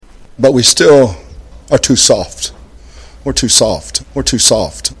but we still are too soft. We're too soft. We're too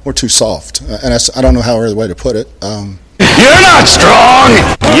soft. We're too soft. And I don't know how other way to put it. You're not strong.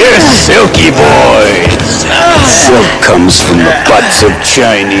 You're silky boys. Silk comes from the butts of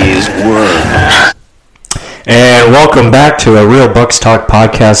Chinese worms. And welcome back to a Real Bucs Talk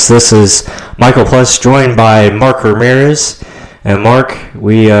podcast. This is Michael Plus, joined by Mark Ramirez. And Mark,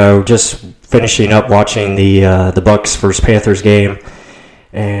 we are just finishing up watching the Bucs versus Panthers game,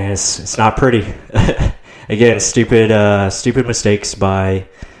 and it's not pretty. Again, stupid mistakes by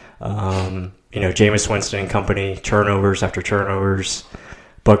Jameis Winston and company, turnovers after turnovers.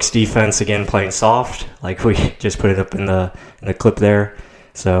 Bucs defense again playing soft, like we just put it up in the clip there.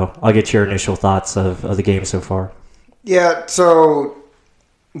 So I'll get your initial thoughts of the game so far. Yeah, so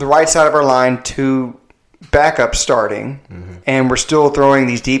the right side of our line, two backups starting, and we're still throwing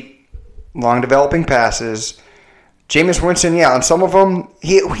these deep, long developing passes. Jameis Winston, on some of them,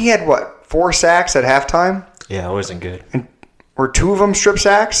 he had, 4 sacks at halftime? Yeah, it wasn't good. And were 2 of them strip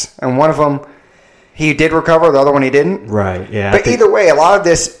sacks, and one of them he did recover, the other one he didn't? Right, yeah. But either way, a lot of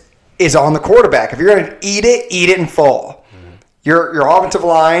this is on the quarterback. If you're going to eat it and fall. Your offensive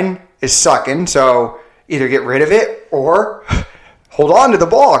line is sucking, so either get rid of it or hold on to the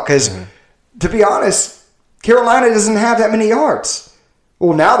ball. Because, to be honest, Carolina doesn't have that many yards.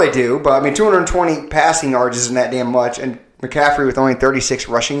 Well, now they do, but 220 passing yards isn't that damn much, and McCaffrey with only 36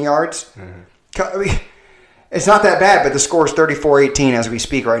 rushing yards. It's not that bad, but the score is 34-18 as we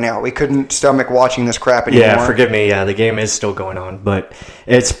speak right now. We couldn't stomach watching this crap anymore. Yeah, forgive me. Yeah, the game is still going on, but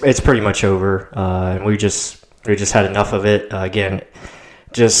it's pretty much over. And we just had enough of it. Again,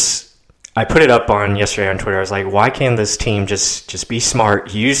 I put it up on yesterday on Twitter. I was like, why can't this team just be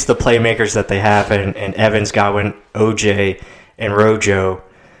smart, use the playmakers that they have, and Evans, Godwin, OJ, and Rojo.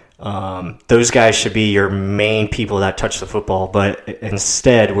 Those guys should be your main people that touch the football, but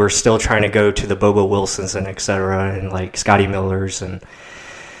instead we're still trying to go to the Bobo Wilsons and et cetera, and like Scotty Millers, and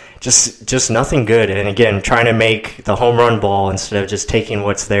just nothing good. And again, trying to make the home run ball instead of just taking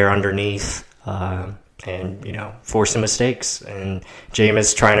what's there underneath. And forcing mistakes, and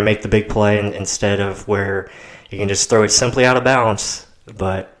Jameis trying to make the big play instead of where you can just throw it simply out of bounds.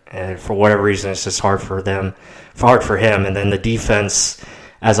 But for whatever reason, it's just hard for him. And then the defense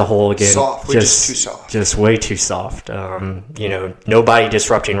as a whole, again, just too soft, just way too soft. Nobody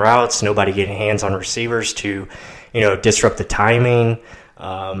disrupting routes, nobody getting hands on receivers to, disrupt the timing.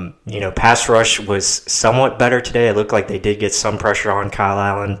 Pass rush was somewhat better today. It looked like they did get some pressure on Kyle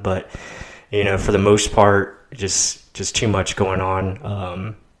Allen, but for the most part, just too much going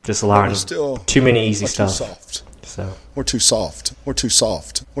on. Just allowing too many easy stuff. Too soft. So we're too soft. We're too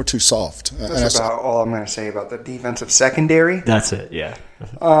soft. We're too soft. That's about all I'm going to say about the defensive secondary. That's it. Yeah.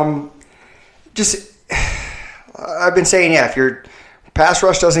 I've been saying, if your pass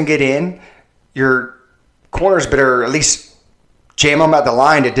rush doesn't get in, your corners better at least jam them at the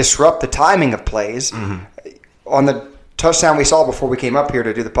line to disrupt the timing of plays. On the touchdown we saw before we came up here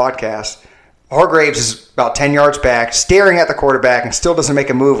to do the podcast, Hargraves is about 10 yards back, staring at the quarterback, and still doesn't make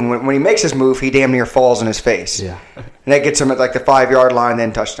a move. And when he makes his move, he damn near falls in his face. Yeah. And that gets him at the 5-yard line,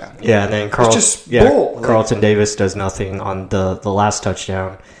 then touchdown. Yeah, and then Carlton Davis does nothing on the last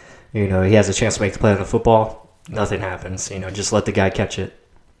touchdown. He has a chance to make the play on the football. Nothing happens. Just let the guy catch it.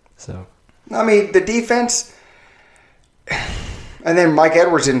 So. The defense, and then Mike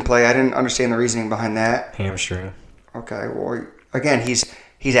Edwards didn't play. I didn't understand the reasoning behind that. Hamstring. Okay, well, again, he's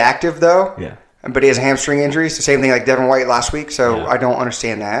active, though. Yeah. But he has a hamstring injury. It's the same thing like Devin White last week, so I don't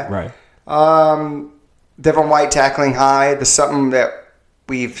understand that. Right. Devin White tackling high. That's something that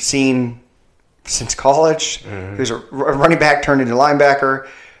we've seen since college. He was a running back turned into linebacker.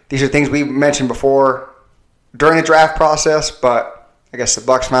 These are things we mentioned before during the draft process, but I guess the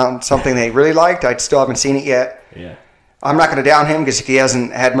Bucs found something they really liked. I still haven't seen it yet. Yeah. I'm not going to down him because he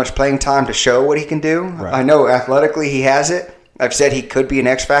hasn't had much playing time to show what he can do. Right. I know athletically he has it. I've said he could be an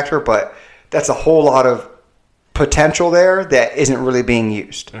X factor, but that's a whole lot of potential there that isn't really being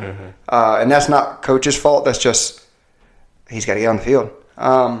used. And that's not coach's fault. That's just he's got to get on the field.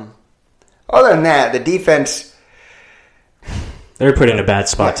 Other than that, the defense, they're put in a bad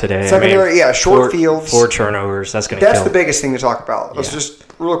spot today. Secondary, short fields. 4 turnovers. That's going to kill. That's the biggest thing to talk about. Let's just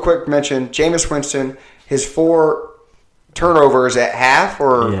real quick mention Jameis Winston, his 4 turnovers at half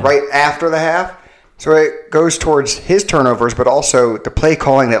or right after the half. So it goes towards his turnovers, but also the play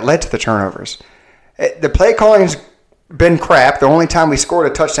calling that led to the turnovers. The play calling's been crap. The only time we scored a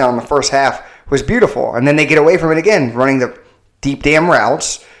touchdown in the first half was beautiful. And then they get away from it again, running the deep damn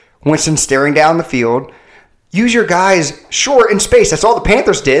routes. Winston staring down the field. Use your guys short in space. That's all the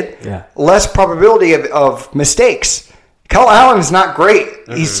Panthers did. Yeah. Less probability of mistakes. Kyle Allen's not great.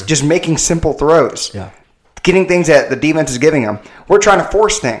 He's just making simple throws. Yeah. Getting things that the defense is giving him. We're trying to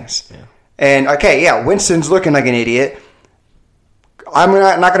force things. Yeah. And, Winston's looking like an idiot. I'm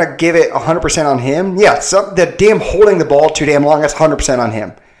not going to give it 100% on him. Yeah, the damn holding the ball too damn long, that's 100% on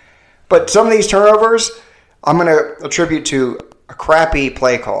him. But some of these turnovers, I'm going to attribute to a crappy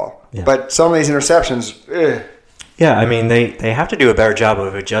play call. Yeah. But some of these interceptions, ugh. Yeah, I mean, they have to do a better job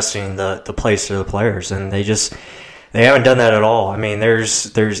of adjusting the plays to the players, and they haven't done that at all. I mean,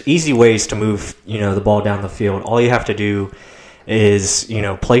 there's easy ways to move, the ball down the field. All you have to do is,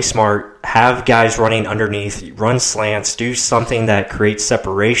 play smart, have guys running underneath, run slants, do something that creates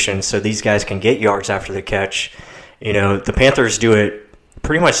separation so these guys can get yards after the catch. The Panthers do it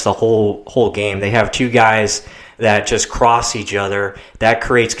pretty much the whole game. They have two guys that just cross each other. That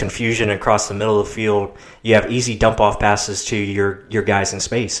creates confusion across the middle of the field. You have easy dump-off passes to your guys in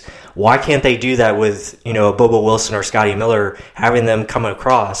space. Why can't they do that with, a Bobo Wilson or Scotty Miller, having them come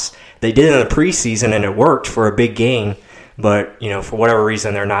across? They did it in the preseason, and it worked for a big gain. But, for whatever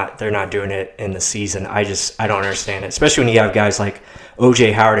reason, they're not doing it in the season. I don't understand it, especially when you have guys like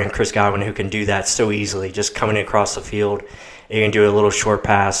O.J. Howard and Chris Godwin who can do that so easily, just coming across the field. You can do a little short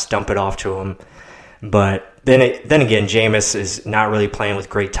pass, dump it off to them. But then again, Jameis is not really playing with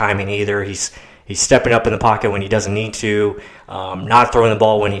great timing either. He's stepping up in the pocket when he doesn't need to, not throwing the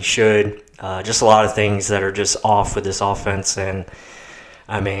ball when he should. Just a lot of things that are just off with this offense. And,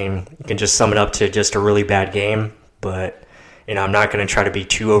 I mean, you can just sum it up to just a really bad game. But, I'm not going to try to be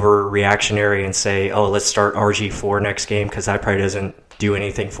too overreactionary and say, oh, let's start RG4 next game, because that probably doesn't do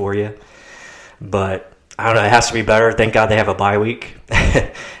anything for you. But I don't know. It has to be better. Thank God they have a bye week,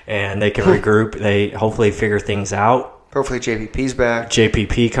 and they can regroup. They hopefully figure things out. Hopefully JPP's back.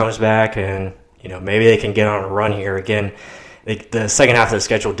 JPP comes back, and maybe they can get on a run here again. The second half of the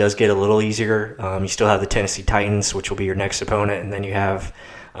schedule does get a little easier. You still have the Tennessee Titans, which will be your next opponent, and then you have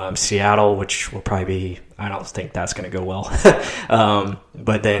Seattle, which will probably be. I don't think that's going to go well.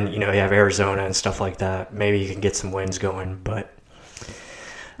 But then you have Arizona and stuff like that. Maybe you can get some wins going, but.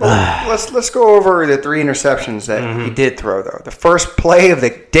 Let's go over the 3 interceptions that he did throw, though. The first play of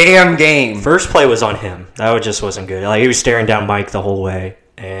the damn game. First play was on him. That just wasn't good. Like, he was staring down Mike the whole way,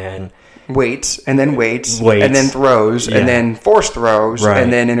 and waits, and then and then throws, and then forced throws,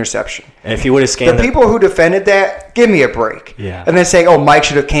 and then interception. And if you would have scanned the people who defended that, give me a break. Yeah. And then say, oh, Mike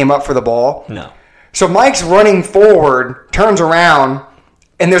should have came up for the ball. No. So Mike's running forward, turns around,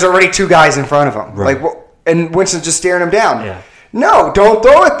 and there's already 2 guys in front of him. Right. And Winston's just staring him down. Yeah. No, don't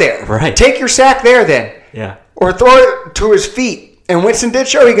throw it there. Right. Take your sack there then. Yeah. Or throw it to his feet. And Winston did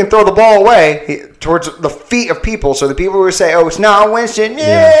show he can throw the ball away towards the feet of people. So the people who say, oh, it's not on Winston.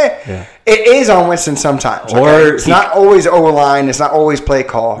 Yeah. It is on Winston sometimes. Or it's not always O-line. It's not always play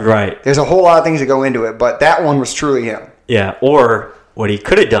call. Right. There's a whole lot of things that go into it. But that one was truly him. Yeah. Or what he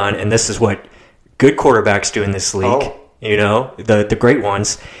could have done, and this is what good quarterbacks do in this league. The great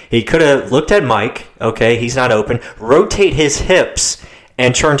ones. He could have looked at Mike. Okay, he's not open. Rotate his hips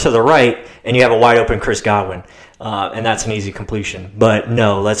and turn to the right, and you have a wide open Chris Godwin. And that's an easy completion. But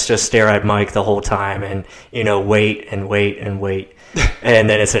no, let's just stare at Mike the whole time and, wait and wait and wait. And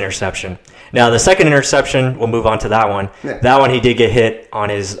then it's interception. Now, the second interception, we'll move on to that one. Yeah. That one, he did get hit on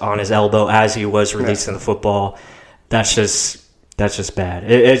his elbow as he was releasing the football. That's just bad.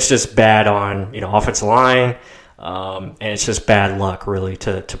 It's just bad on, offensive line. And it's just bad luck, really,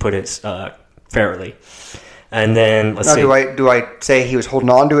 to put it fairly. And then, let's see. Do I say he was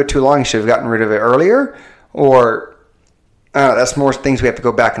holding on to it too long? He should have gotten rid of it earlier? Or, that's more things we have to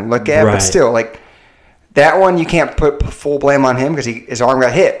go back and look at. Right. But still, that one, you can't put full blame on him because his arm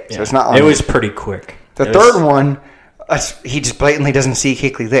got hit. Yeah. So it's not on him. It was pretty quick. The third one, he just blatantly doesn't see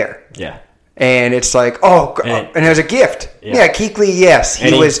Kuechly there. Yeah. And it's like, and it was a gift. Yeah, Kuechly, yes.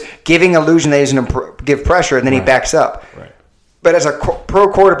 He was giving illusion that he's going to give pressure, and then he backs up. Right. But as a pro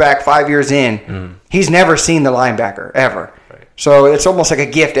quarterback 5 years in, he's never seen the linebacker, ever. Right. So it's almost like a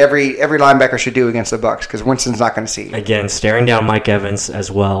gift every linebacker should do against the Bucs because Winston's not going to see it. Again, staring down Mike Evans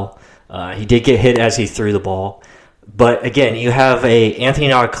as well. He did get hit as he threw the ball. But again, you have a Anthony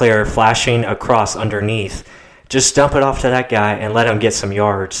Nauclair flashing across underneath. Just dump it off to that guy and let him get some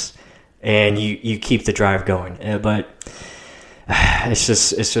yards. And you keep the drive going. But it's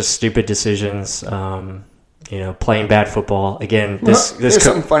just stupid decisions. Playing bad football. Again, there's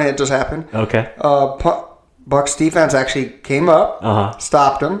something funny that just happened. Okay. Bucs defense actually came up,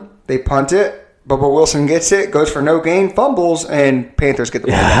 stopped them. They punt it. Bubba Wilson gets it, goes for no gain, fumbles, and Panthers get the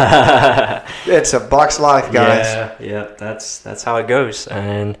ball back. It's a Bucs life, guys. Yeah, that's how it goes.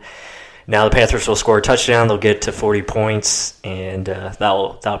 And now the Panthers will score a touchdown. They'll get to 40 points, and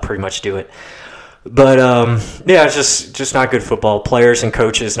that'll pretty much do it. But yeah, it's just not good football. Players and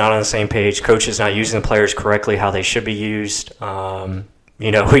coaches not on the same page. Coaches not using the players correctly how they should be used. We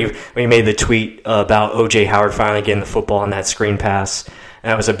made the tweet about O.J. Howard finally getting the football on that screen pass. And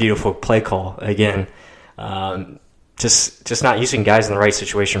that was a beautiful play call again. Just not using guys in the right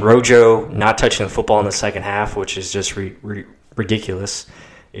situation. Rojo not touching the football in the second half, which is just ridiculous.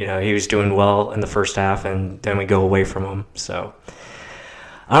 He was doing well in the first half, and then we go away from him. So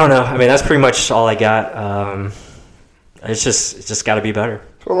I don't know. I mean, that's pretty much all I got. It's just got to be better.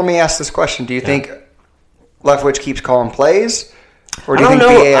 So let me ask this question: do you think Leftwich keeps calling plays, or do I you don't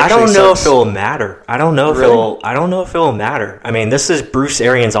think know. BA I actually don't know starts? if it'll matter. I don't know if Really? I don't know if it'll matter. I mean, this is Bruce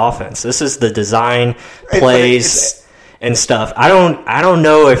Arians' offense. This is the design plays and stuff. I don't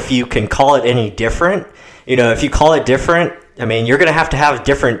know if you can call it any different. If you call it different, I mean, you're going to have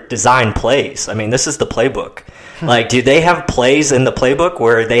different design plays. I mean, this is the playbook. Like, do they have plays in the playbook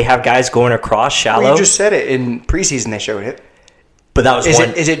where they have guys going across shallow? Well, you just said it in preseason. They showed it. But that was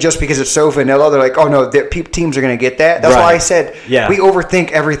Is it just because it's so vanilla? They're like, oh no, teams are going to get that. That's why I said we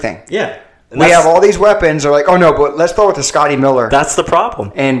overthink everything. Yeah. We have all these weapons. They're like, oh no, but let's throw it to Scotty Miller. That's the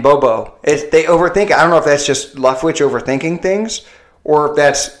problem. And Bobo. They overthink it. I don't know if that's just Leftwich overthinking things, or if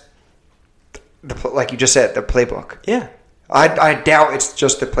that's like you just said, the playbook. Yeah. I doubt it's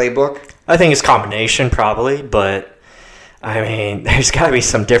just the playbook. I think it's combination probably, but I mean, there's got to be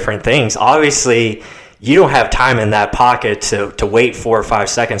some different things. Obviously, you don't have time in that pocket to wait 4 or 5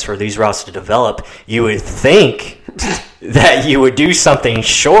 seconds for these routes to develop. You would think that you would do something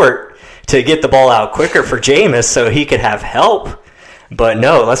short to get the ball out quicker for Jameis so he could have help. But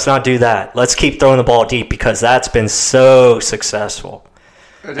no, let's not do that. Let's keep throwing the ball deep because that's been so successful.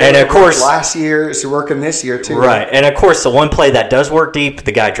 And of course, last year is working this year too. Right. And of course, the one play that does work deep,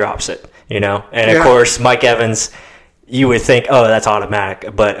 the guy drops it, And of course, Mike Evans, you would think, oh, that's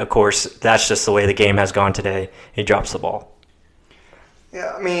automatic. But of course, that's just the way the game has gone today. He drops the ball.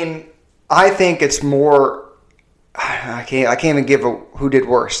 Yeah, I mean, I think it's more. I can't even give who did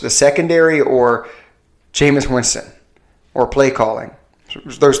worse, the secondary or Jameis Winston, or play calling.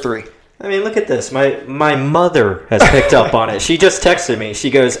 Those three. I mean, look at this. My mother has picked up on it. She just texted me. She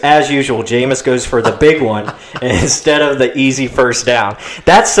goes, as usual, Jameis goes for the big one instead of the easy first down.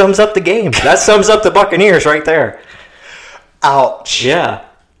 That sums up the game. That sums up the Buccaneers right there. Ouch. Yeah.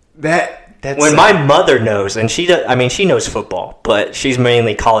 That's when my mother knows, and she knows football, but she's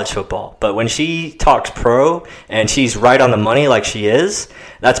mainly college football. But when she talks pro and she's right on the money like she is,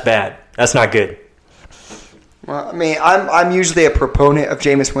 that's bad. That's not good. Well, I mean, I'm usually a proponent of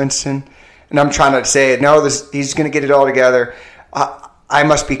Jameis Winston, and I'm trying to say, no, he's going to get it all together. I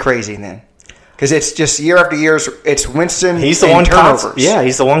must be crazy then, because it's just year after year. It's Winston. He's the and one turnovers.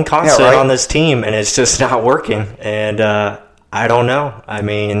 he's the one constant right? on this team, and it's just not working. And I don't know. I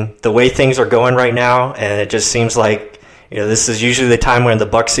mean, the way things are going right now, and it just seems like this is usually the time when the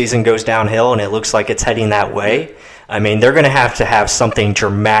Bucs season goes downhill, and it looks like it's heading that way. I mean, they're going to have something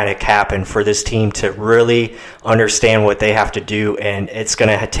dramatic happen for this team to really understand what they have to do, and it's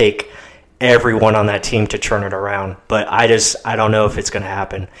going to take everyone on that team to turn it around. But I don't know if it's going to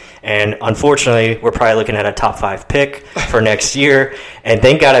happen. And unfortunately, we're probably looking at a top 5 pick for next year. And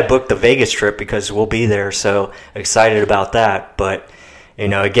thank God I booked the Vegas trip because we'll be there. So excited about that. But,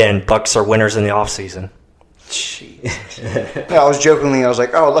 again, Bucs are winners in the offseason. Jeez. I was jokingly, I was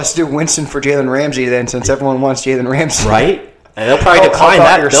like, oh, let's do Winston for Jalen Ramsey then, since everyone wants Jalen Ramsey. Right? And they'll probably decline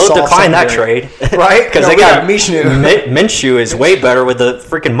that. They'll decline that trade, right? Because they got Minshew is way better with the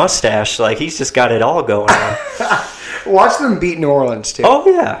freaking mustache. Like he's just got it all going on. Watch them beat New Orleans too. Oh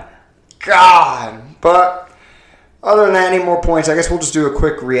yeah, God. But other than that, any more points? I guess we'll just do a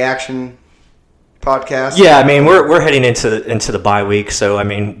quick reaction podcast. Yeah, I mean we're heading into the bye week, so I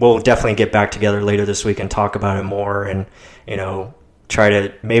mean we'll definitely get back together later this week and talk about it more, and try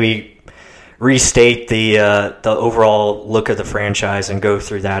to maybe restate the overall look of the franchise and go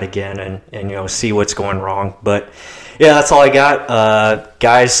through that again and see what's going wrong. But yeah, that's all I got.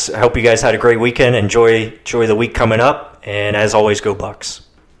 Guys, I hope you guys had a great weekend. Enjoy the week coming up, and as always, go Bucs.